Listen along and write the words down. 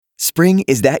Spring,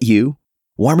 is that you?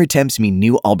 Warmer temps mean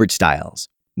new Allbirds styles.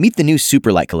 Meet the new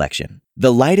Superlight collection,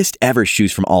 the lightest ever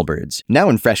shoes from Allbirds, now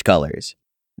in fresh colors.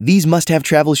 These must-have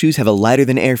travel shoes have a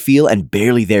lighter-than-air feel and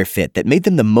barely there fit that made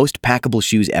them the most packable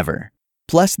shoes ever.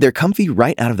 Plus, they're comfy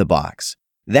right out of the box.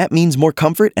 That means more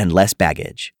comfort and less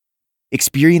baggage.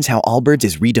 Experience how Allbirds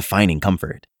is redefining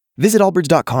comfort. Visit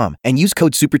allbirds.com and use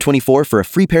code SUPER24 for a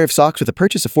free pair of socks with a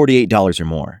purchase of $48 or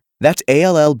more. That's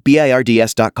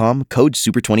ALLBIRDS.com, code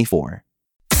SUPER24.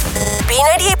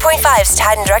 B98.5's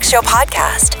Tad and Drex Show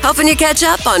podcast, helping you catch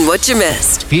up on what you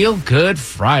missed. Feel Good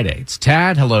Friday. It's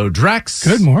Tad. Hello, Drex.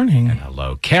 Good morning. And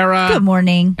hello, Kara. Good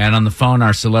morning. And on the phone,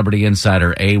 our celebrity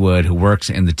insider, A. Wood, who works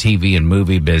in the TV and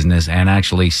movie business and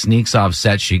actually sneaks off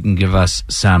set. She can give us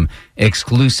some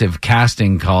exclusive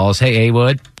casting calls. Hey, A.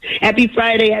 Wood. Happy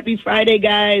Friday,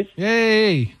 guys.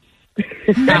 Yay.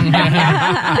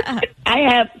 I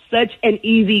have such an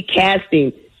easy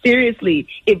casting. Seriously,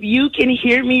 if you can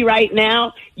hear me right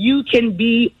now, you can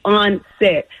be on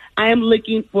set. I am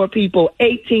looking for people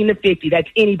 18 to 50. That's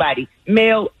anybody,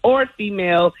 male or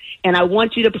female. And I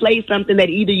want you to play something that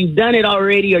either you've done it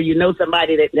already or you know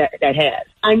somebody that has.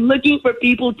 I'm looking for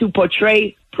people to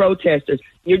portray protesters.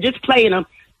 You're just playing them.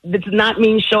 That does not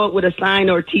mean show up with a sign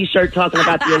or a T-shirt talking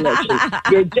about the election.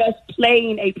 You're just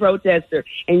playing a protester.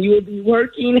 And you will be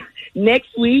working next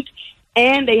week.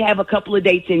 And they have a couple of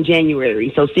dates in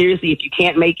January. So seriously, if you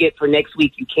can't make it for next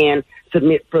week, you can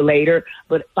submit for later.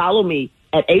 But follow me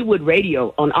at A. Wood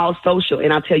Radio on all social,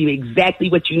 and I'll tell you exactly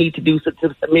what you need to do to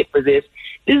submit for this.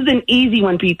 This is an easy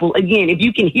one, people. Again, if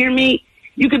you can hear me,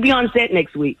 you could be on set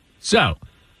next week. So,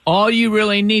 all you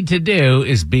really need to do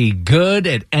is be good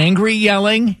at angry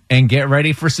yelling and get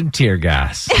ready for some tear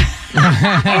gas. And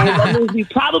that means we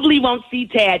probably won't see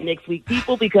Tad next week,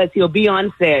 people, because he'll be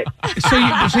on set.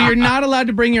 So you're not allowed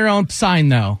to bring your own sign,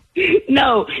 though?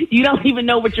 No, you don't even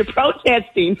know what you're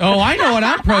protesting. Oh, I know what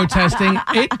I'm protesting.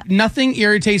 Nothing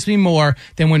irritates me more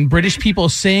than when British people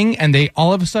sing and they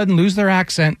all of a sudden lose their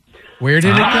accent. Where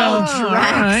did it go?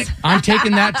 Right. I'm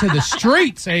taking that to the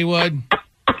streets, A. Wood.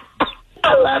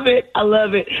 I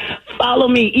love it. Follow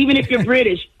me. Even if you're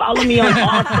British, follow me on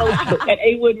all social at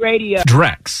A. Wood Radio.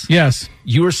 Drex. Yes.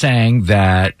 You were saying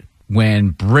that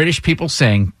when British people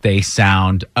sing, they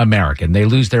sound American. They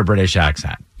lose their British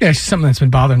accent. Yeah, it's something that's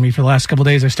been bothering me for the last couple of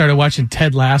days. I started watching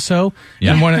Ted Lasso,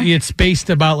 and it's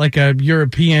based about like a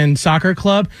European soccer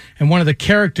club, and one of the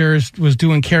characters was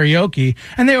doing karaoke,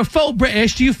 and they were full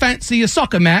British. Do you fancy a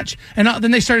soccer match? And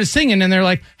then they started singing, and they're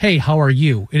like, "Hey, how are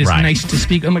you? It is nice to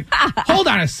speak." I'm like, "Hold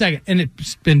on a second," and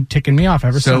it's been ticking me off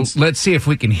ever since. So let's see if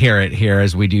we can hear it here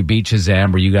as we do Beat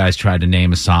Shazam, where you guys tried to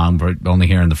name a song, but only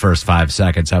hearing the first 5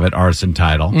 seconds of it, artist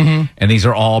title. Mm-hmm. And these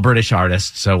are all British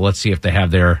artists, so let's see if they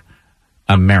have their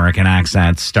American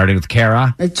accents, starting with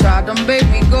Kara. They tried to make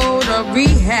me go to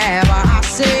rehab. I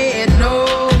said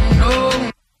no.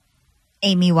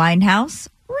 Amy Winehouse,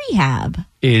 Rehab.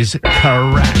 Is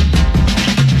correct.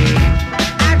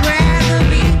 I'd rather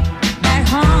be at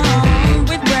home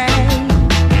with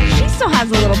Ray. She still has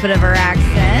a little bit of her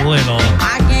accent. Little.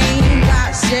 I gained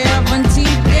about 70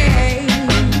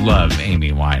 days. Love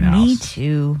Amy Winehouse. Me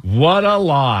too. What a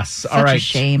loss. Such all right. a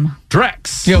shame.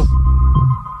 Drex. Yo.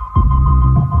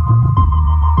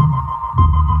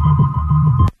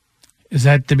 Is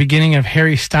that the beginning of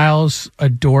Harry Styles'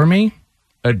 Adore Me?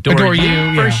 Adore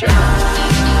You, for yeah. sure.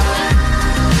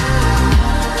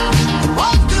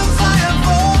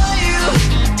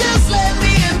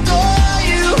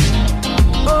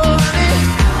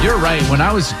 You're right. When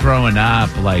I was growing up,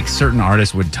 like certain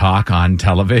artists would talk on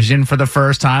television for the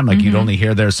first time. Like you'd only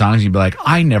hear their songs. And you'd be like,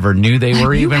 I never knew they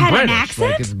were even had an British.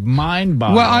 accent? Like it's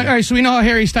mind-boggling. Well, all right, so we know how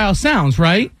Harry Styles sounds,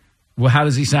 right? Well, how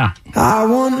does he sound? I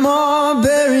want more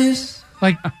berries.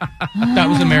 Like, that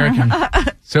was American.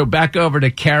 So back over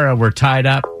to Kara. We're tied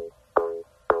up.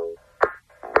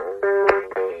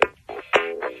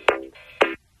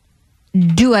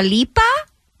 Dua Lipa,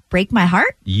 Break My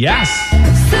Heart. Yes.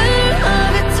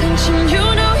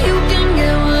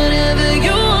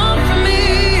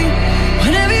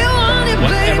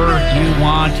 Whatever you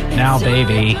want now,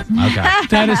 baby. Okay.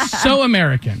 That is so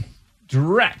American.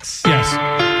 Drex. Yes.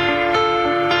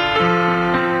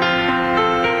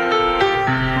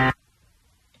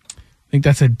 I think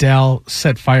that's Adele,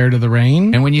 Set Fire to the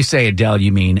Rain. And when you say Adele,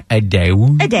 you mean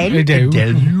Adele. Adele. Adele.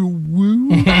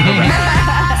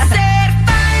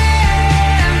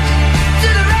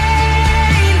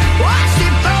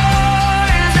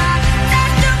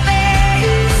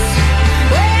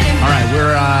 All right,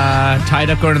 we're tied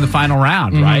up going to the final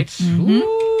round, right? Mm-hmm.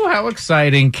 Ooh, how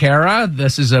exciting, Kara.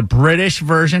 This is a British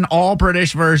version, all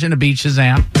British version of Beat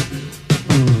Shazam.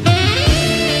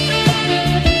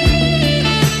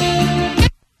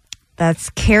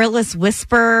 That's Careless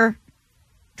Whisper.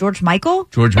 George Michael?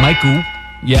 George Michael.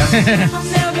 Yeah.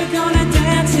 I'm never gonna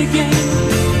dance again.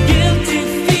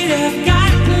 Guilty feet have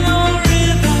got no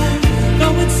rhythm.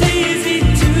 Though it's easy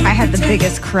to I had the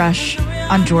biggest crush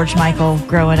on George Michael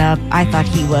growing up. I thought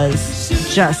he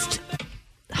was just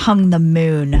hung the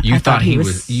moon. You I thought he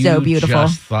was so beautiful. You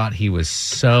just thought he was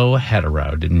so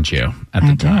hetero, didn't you, at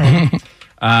the time?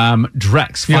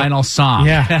 Drex, final song.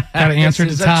 Yeah, got to answer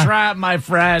This to is a top. trap, my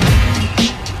friend.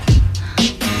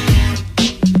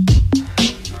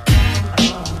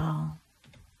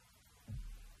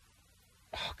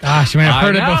 Gosh, I mean, I've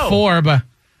heard I it know. before, but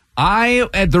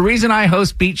The reason I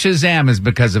host Beat Shazam is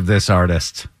because of this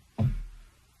artist.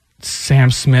 Sam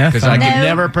Smith. Because I No. could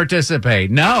never participate.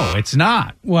 No, it's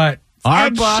not. What? Our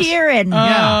Ed boss, Sheeran.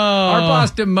 yeah, our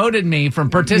boss demoted me from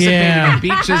participating Yeah. in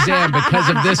Beat Shazam because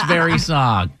of this very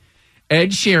song.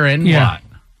 Ed Sheeran, Yeah.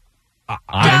 what?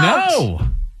 I know.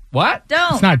 What?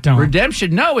 Don't. It's not don't.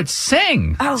 Redemption? No, it's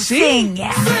Sing. Oh, See? sing,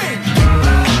 yeah.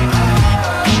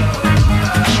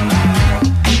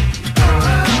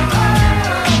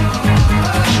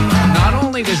 Not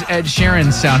only does Ed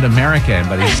Sheeran sound American,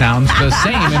 but he sounds the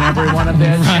same in every one of the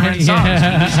Ed Sheeran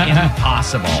songs. He's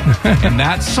impossible. And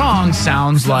that song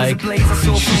sounds like, what did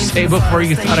you say before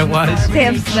you thought it was?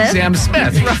 Sam Smith. Sam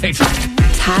Smith, right.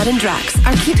 Tad and Drex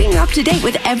are keeping you up to date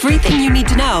with everything you need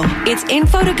to know. It's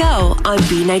Info to Go on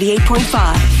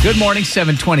B98.5. Good morning,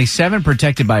 727,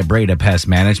 protected by Breda Pest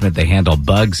Management. They handle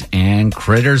bugs and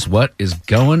critters. What is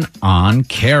going on,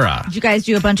 Kara? Did you guys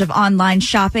do a bunch of online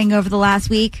shopping over the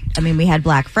last week? I mean, we had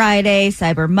Black Friday,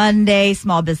 Cyber Monday,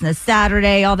 Small Business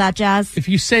Saturday, all that jazz. If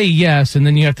you say yes and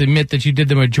then you have to admit that you did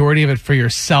the majority of it for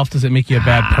yourself, does it make you a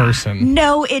bad person?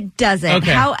 No, it doesn't.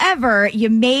 Okay. However,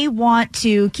 you may want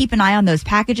to keep an eye on those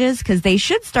packages because they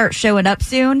should start showing up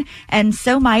soon, and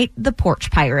so might the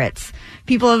porch pirates.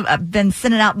 People have been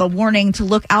sending out the warning to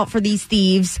look out for these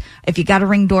thieves. If you got a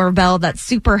Ring doorbell, that's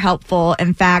super helpful.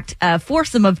 In fact, a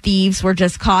foursome of thieves were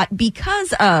just caught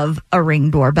because of a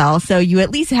Ring doorbell. So you at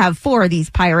least have 4 of these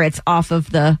pirates off of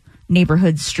the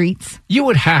neighborhood streets. You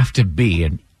would have to be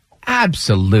an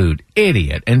absolute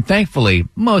idiot. And thankfully,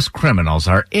 most criminals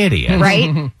are idiots.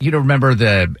 Right? You don't remember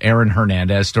the Aaron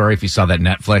Hernandez story if you saw that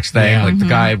Netflix thing? Yeah. Like the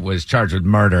guy was charged with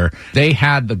murder. They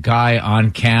had the guy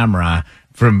on camera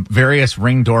from various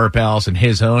Ring doorbells and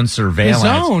his own surveillance.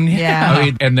 His own, Yeah. I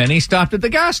mean, and then he stopped at the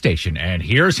gas station, and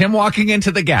here's him walking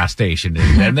into the gas station.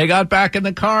 And then they got back in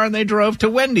the car and they drove to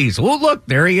Wendy's. Oh, look,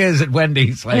 there he is at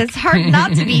Wendy's. Like, It's hard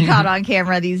not to be caught on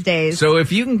camera these days. so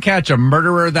if you can catch a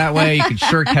murderer that way, you can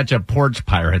sure catch a porch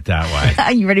pirate that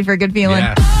way. You ready for a good feeling?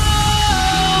 Yeah.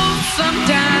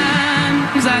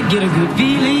 Sometimes I get a good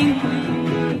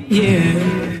feeling.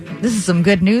 Yeah. This is some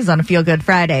good news on a Feel Good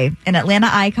Friday. An Atlanta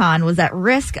icon was at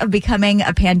risk of becoming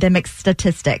a pandemic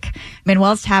statistic.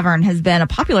 Manuel's Tavern has been a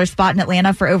popular spot in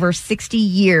Atlanta for over 60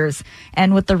 years.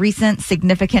 And with the recent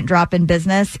significant drop in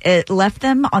business, it left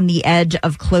them on the edge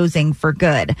of closing for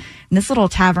good. And this little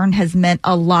tavern has meant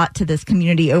a lot to this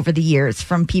community over the years,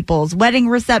 from people's wedding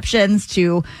receptions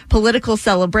to political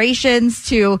celebrations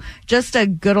to just a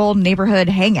good old neighborhood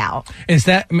hangout. Is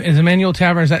Emmanuel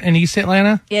Tavern, is that in East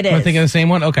Atlanta? It Am I is. thinking of the same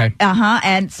one? Okay.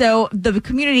 And so the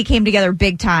community came together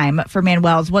big time for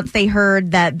Manuel's once they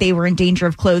heard that they were in danger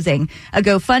of closing. A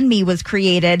GoFundMe was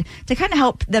created to kind of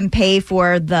help them pay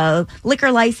for the liquor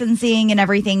licensing and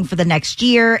everything for the next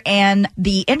year and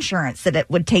the insurance that it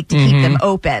would take to keep them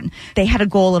open. They had a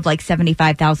goal of like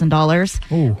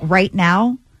 $75,000. Right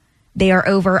now, they are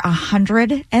over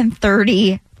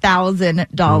 $130,000.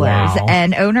 Wow.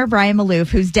 And owner Brian Malouf,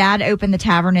 whose dad opened the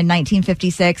tavern in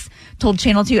 1956, told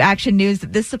Channel 2 Action News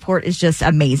that this support is just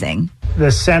amazing.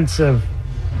 The sense of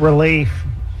relief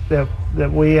that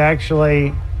we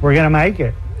actually were going to make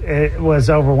it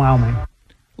was overwhelming.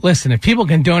 Listen, if people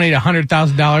can donate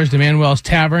 $100,000 to Manuel's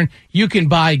Tavern, you can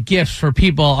buy gifts for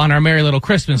people on our Merry Little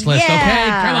Christmas list, Yeah. okay?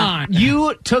 Come on.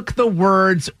 You took the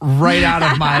words right out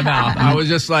of my mouth. I was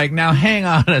just like, now hang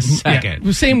on a second.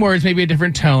 Yeah. Same words, maybe a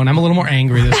different tone. I'm a little more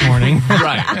angry this morning.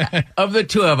 Right. Of the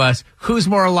two of us, who's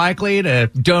more likely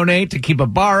to donate to keep a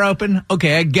bar open?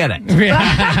 Okay, I get it.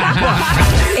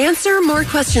 Answer more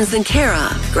questions than Kara.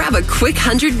 Grab a quick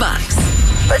 $100.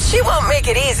 But she won't make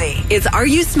it easy. It's Are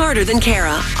You Smarter Than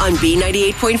Kara on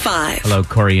B98.5. Hello,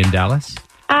 Corey in Dallas.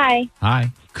 Hi.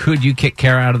 Hi. Could you kick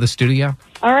Kara out of the studio?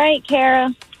 All right, Kara.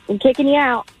 I'm kicking you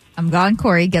out. I'm gone,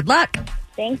 Corey. Good luck.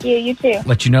 Thank you. You too.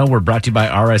 Let you know we're brought to you by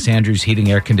R.S. Andrews Heating,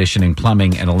 Air Conditioning,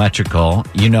 Plumbing, and Electrical.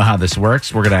 You know how this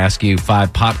works. We're going to ask you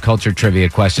 5 pop culture trivia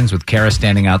questions with Kara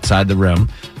standing outside the room.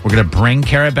 We're going to bring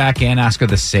Kara back in, ask her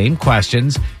the same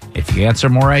questions. If you answer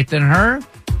more right than her,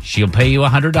 She'll pay you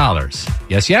 $100.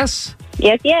 Yes, yes?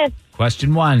 Yes, yes.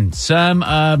 Question 1. Some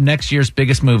of next year's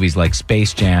biggest movies like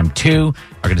Space Jam 2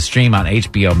 are going to stream on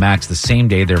HBO Max the same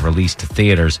day they're released to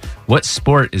theaters. What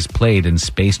sport is played in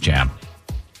Space Jam?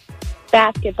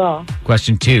 Basketball.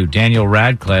 Question 2. Daniel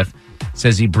Radcliffe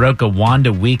says he broke a wand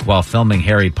a week while filming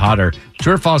Harry Potter.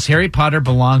 True or false, Harry Potter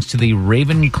belongs to the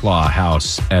Ravenclaw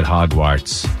house at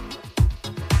Hogwarts?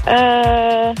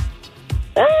 I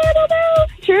don't know.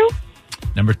 True.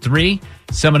 Number 3,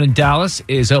 someone in Dallas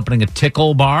is opening a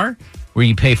tickle bar where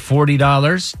you pay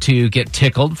 $40 to get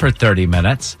tickled for 30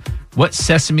 minutes. What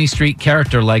Sesame Street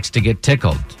character likes to get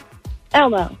tickled?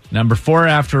 Elmo. Number 4,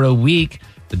 after a week,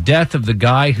 the death of the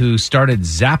guy who started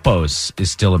Zappos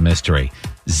is still a mystery.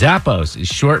 Zappos is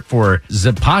short for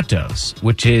zapatos,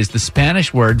 which is the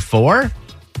Spanish word for?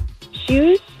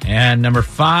 Shoes. And number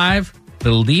 5,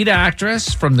 the lead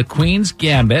actress from The Queen's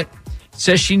Gambit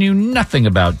says she knew nothing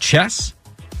about chess.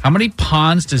 How many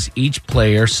pawns does each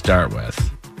player start with?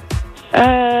 16.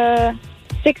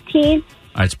 All right,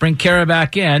 let's bring Kara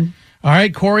back in. All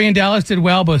right, Corey and Dallas did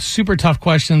well, but super tough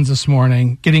questions this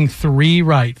morning. Getting 3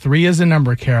 right. 3 is a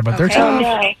number, Kara, but they're tough.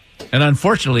 Okay. And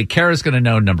unfortunately, Kara's going to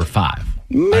know number 5.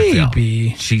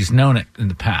 Maybe. She's known it in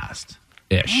the past.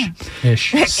 Ish.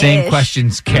 Ish. Same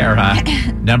questions, Kara.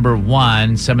 Number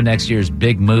 1, some of next year's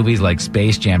big movies like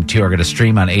Space Jam 2 are going to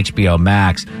stream on HBO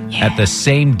Max at the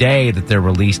same day that they're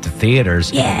released to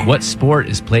theaters. Yeah. What sport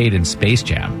is played in Space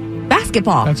Jam?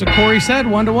 Basketball. That's what Corey said,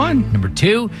 1-1. Number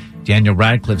 2, Daniel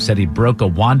Radcliffe said he broke a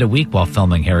wand a week while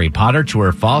filming Harry Potter. True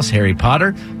or false, Harry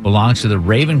Potter belongs to the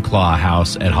Ravenclaw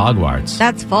house at Hogwarts?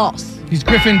 That's false. He's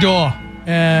Gryffindor.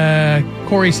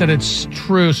 Corey said it's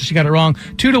true, so she got it wrong.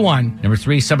 2-1. Number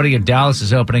 3, somebody in Dallas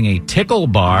is opening a tickle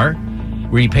bar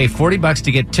where you pay $40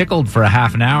 to get tickled for a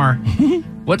half an hour.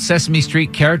 What Sesame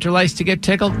Street character likes to get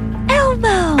tickled?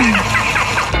 Elmo.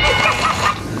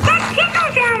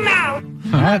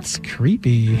 That's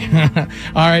creepy. All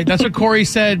right, that's what Corey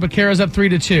said, but Kara's up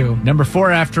 3-2. Number 4,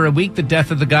 after a week, the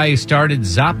death of the guy who started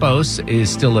Zappos is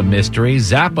still a mystery.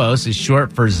 Zappos is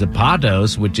short for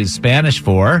zapatos, which is Spanish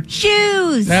for?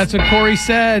 Shoes. That's what Corey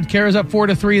said. Kara's up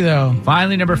 4-3, though.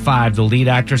 Finally, number 5, the lead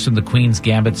actress from The Queen's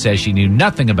Gambit says she knew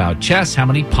nothing about chess. How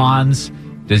many pawns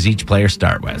does each player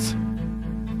start with?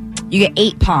 You get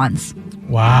 8 pawns.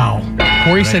 Wow.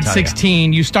 Corey said tell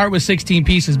 16. You start with 16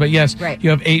 pieces, but yes, Right. you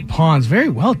have 8 pawns. Very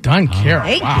well done, Kara.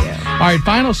 Thank wow. you. All right,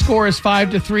 final score is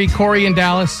 5-3. Corey and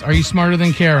Dallas, are you smarter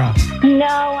than Kara? No,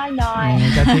 I'm not.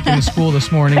 I got taken to school this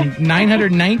morning.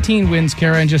 919 wins,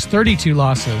 Kara, and just 32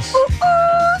 losses. Ooh,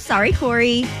 sorry,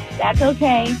 Corey. That's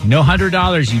okay. No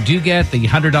 $100. You do get the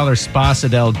 $100 Spa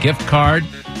Sidel gift card.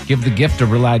 Give the gift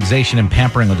of relaxation and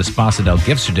pampering with a Spa Sidel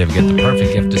gift certificate. The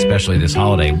perfect gift, especially this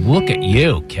holiday. Look at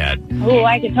you, kid. Oh,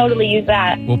 I could totally use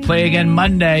that. We'll play again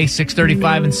Monday,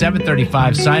 6:35 and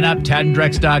 7:35. Sign up,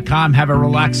 tadandrex.com. Have a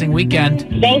relaxing weekend.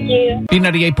 Thank you.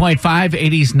 B98.5,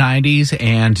 80s, 90s,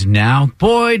 and now,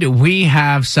 boy, do we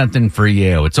have something for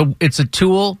you. It's a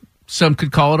tool. Some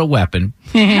could call it a weapon.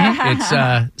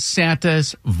 It's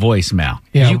Santa's voicemail.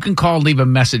 Yeah. You can call, leave a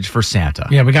message for Santa.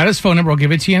 Yeah, we got his phone number. I'll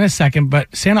give it to you in a second.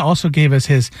 But Santa also gave us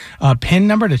his PIN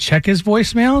number to check his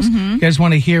voicemails. You guys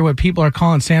want to hear what people are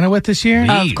calling Santa with this year?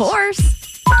 Please. Of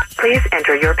course. Please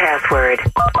enter your password.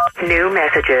 New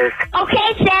messages.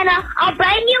 Okay, Santa, I'll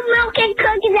bring you milk and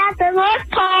cookies at the North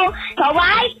Pole. All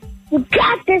right? You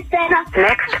got this, Santa.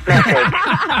 Next message.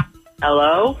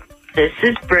 Hello, this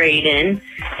is Braden,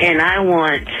 and I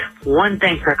want one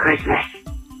thing for Christmas.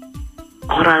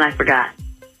 Hold on, I forgot.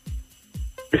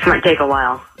 This might take a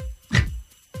while.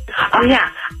 Oh, yeah,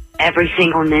 every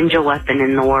single ninja weapon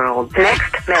in the world.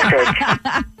 Next message.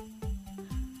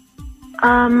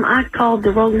 I called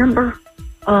the wrong number.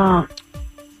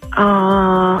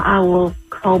 I will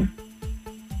call.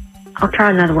 I'll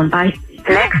try another one. Bye.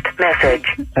 Next message.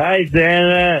 Hi,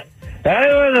 Santa. I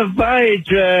want a fire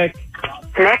truck.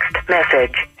 Next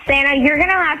message. Santa, you're going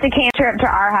to have to cancel trip to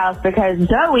our house because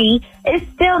Zoe is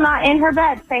still not in her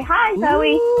bed. Say hi,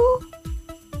 Zoe.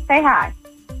 Say hi.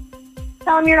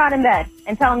 Tell him you're not in bed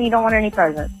and tell him you don't want any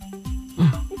presents.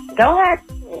 Go ahead.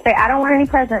 Say, I don't want any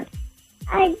presents.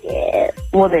 I did.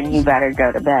 Well, then you better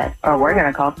go to bed or we're going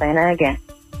to call Santa again.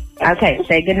 Okay,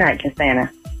 say goodnight to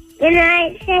Santa. Good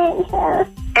night, Santa.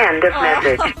 End of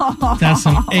message. That's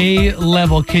some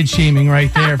A-level kid shaming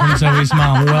right there from Zoe's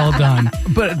mom. Well done.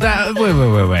 But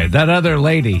wait. That other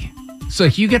lady. So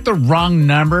if you get the wrong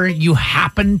number, you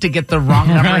happen to get the wrong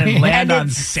number and land on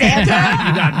Santa.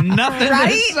 You got nothing to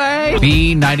say.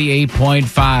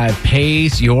 B98.5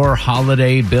 pays your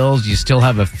holiday bills. You still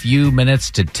have a few minutes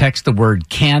to text the word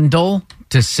candle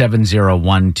to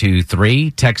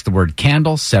 70123. Text the word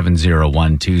candle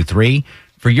 70123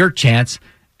 for your chance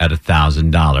at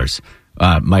 $1,000.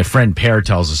 My friend Pear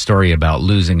tells a story about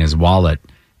losing his wallet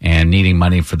and needing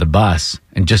money for the bus.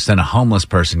 And just then a homeless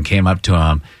person came up to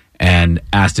him and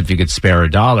asked if he could spare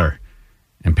 $1.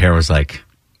 And Pear was like,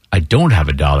 I don't have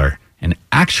 $1. And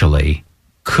actually,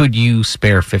 could you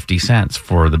spare 50 cents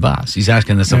for the bus? He's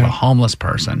asking this of a homeless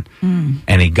person.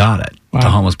 And he got it. Wow. The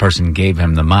homeless person gave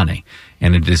him the money.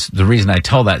 And it is the reason I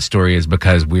tell that story is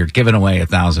because we're giving away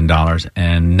 $1,000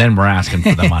 and then we're asking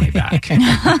for the money back.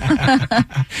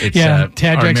 It's,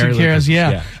 Tad our Drex Merry and Little Kara's,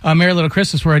 Christmas, Merry Little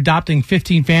Christmas. We're adopting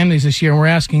 15 families this year, and we're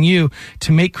asking you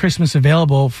to make Christmas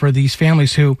available for these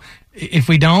families who, if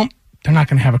we don't, they're not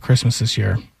going to have a Christmas this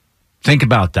year. Think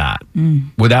about that.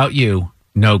 Without you,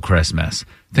 no Christmas.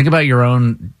 Think about your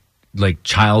own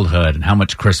childhood and how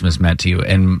much Christmas meant to you.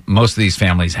 And most of these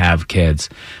families have kids.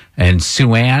 And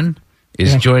Sue Ann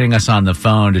is joining us on the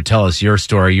phone to tell us your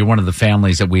story. You're one of the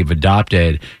families that we've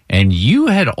adopted, and you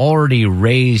had already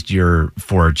raised your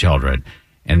 4 children.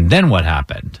 And then what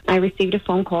happened? I received a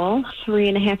phone call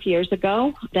 3.5 years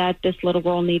ago that this little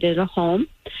girl needed a home.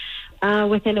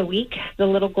 Within a week, the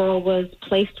little girl was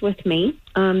placed with me.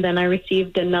 Then I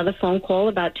received another phone call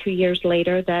about 2 years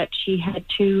later that she had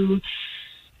 2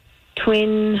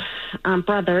 twin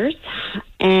brothers,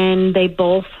 and they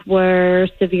both were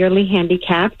severely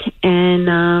handicapped,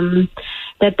 and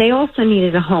that they also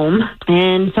needed a home.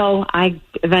 And so I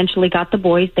eventually got the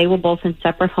boys. They were both in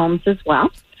separate homes as well.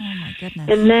 Oh, my goodness.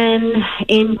 And then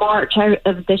in March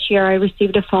of this year, I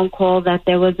received a phone call that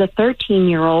there was a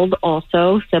 13-year-old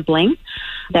also sibling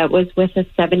that was with a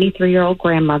 73-year-old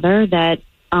grandmother that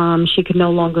she could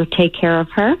no longer take care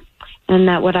of her, and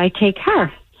that would I take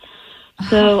her.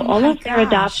 So all of their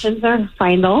adoptions are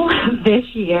final this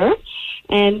year,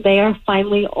 and they are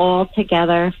finally all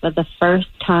together for the first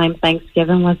time.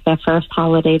 Thanksgiving was their first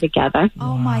holiday together.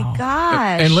 Oh, my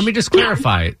gosh. And let me just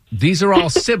clarify. These are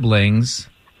all siblings.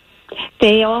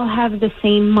 They all have the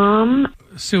same mom.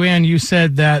 Sue Ann, you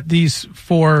said that these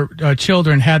 4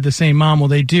 children had the same mom. Well,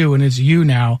 they do, and it's you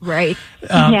now. Right.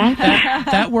 Yes.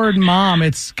 That word mom,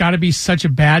 it's got to be such a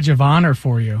badge of honor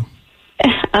for you.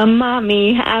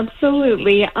 Mommy,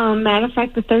 absolutely. Matter of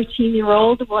fact, the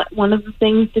 13-year-old, one of the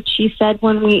things that she said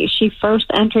when she first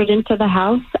entered into the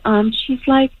house, she's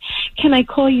like, can I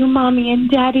call you Mommy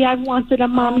and Daddy? I've wanted a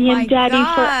Mommy and Daddy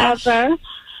forever.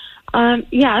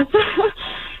 Yes.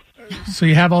 So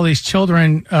you have all these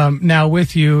children now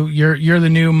with you. You're the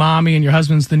new mommy and your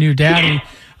husband's the new daddy.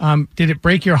 Did it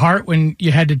break your heart when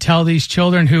you had to tell these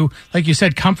children who, like you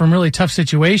said, come from really tough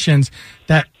situations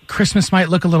that Christmas might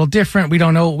look a little different? We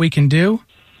don't know what we can do.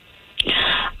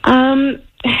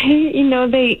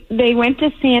 They went to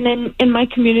Santa in my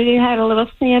community. I had a little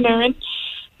Santa, and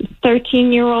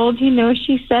 13-year-old,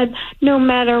 she said, no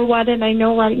matter what, and I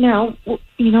know right now,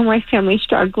 my family's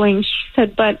struggling. She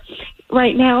said, but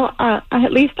right now,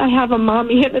 at least I have a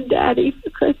mommy and a daddy for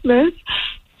Christmas.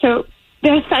 So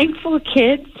they're thankful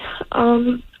kids.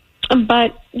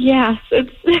 But yes,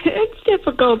 it's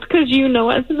difficult because,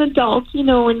 as an adult,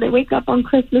 when they wake up on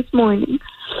Christmas morning.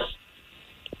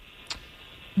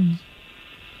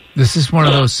 This is one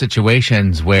of those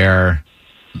situations where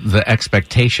the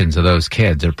expectations of those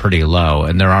kids are pretty low,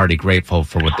 and they're already grateful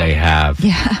for what they have.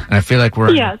 Yeah. And I feel like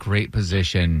we're in a great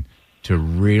position to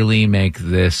really make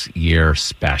this year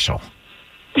special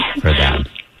for them.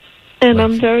 And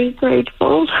I'm very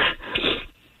grateful.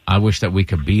 I wish that we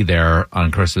could be there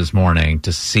on Christmas morning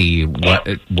to see what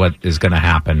is going to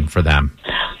happen for them.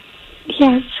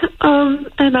 Yes,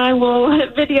 and I will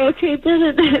videotape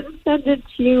it and send it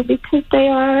to you because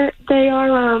they're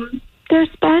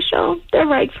special. They're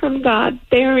right from God.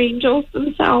 They're angels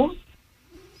themselves.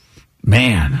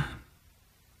 Man,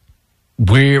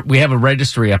 we have a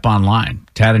registry up online,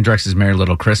 Tad and Drex's Merry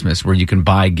Little Christmas, where you can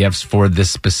buy gifts for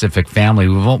this specific family.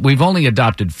 We've only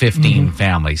adopted 15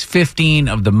 families, 15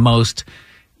 of the most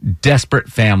desperate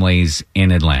families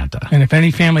in Atlanta. And if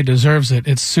any family deserves it,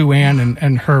 it's Sue Ann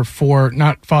and her 4,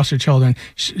 not foster children.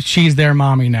 She's their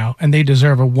mommy now, and they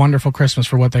deserve a wonderful Christmas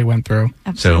for what they went through.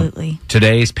 Absolutely. So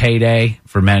today's payday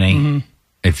for many.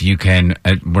 If you can,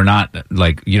 we're not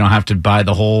you don't have to buy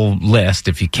the whole list.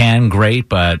 If you can, great,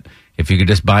 but if you could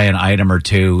just buy an item or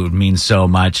two, it would mean so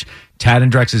much. Tad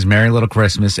and Drex's Merry Little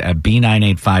Christmas at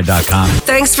B985.com.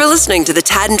 Thanks for listening to the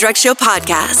Tad and Drex Show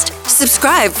podcast.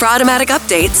 Subscribe for automatic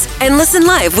updates and listen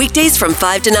live weekdays from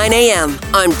 5 to 9 a.m.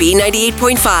 on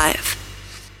B98.5.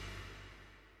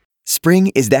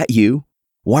 Spring, is that you?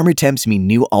 Warmer temps mean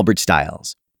new Allbirds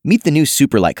styles. Meet the new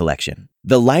Superlight collection,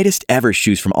 the lightest ever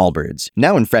shoes from Allbirds,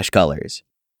 now in fresh colors.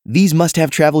 These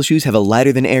must-have travel shoes have a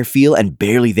lighter-than-air feel and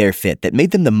barely-there fit that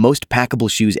made them the most packable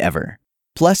shoes ever.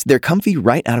 Plus, they're comfy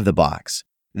right out of the box.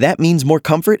 That means more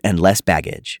comfort and less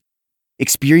baggage.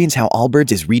 Experience how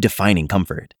Allbirds is redefining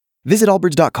comfort. Visit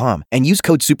allbirds.com and use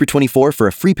code SUPER24 for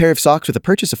a free pair of socks with a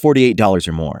purchase of $48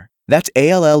 or more. That's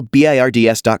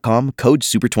ALLBIRDS.com, code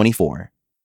SUPER24.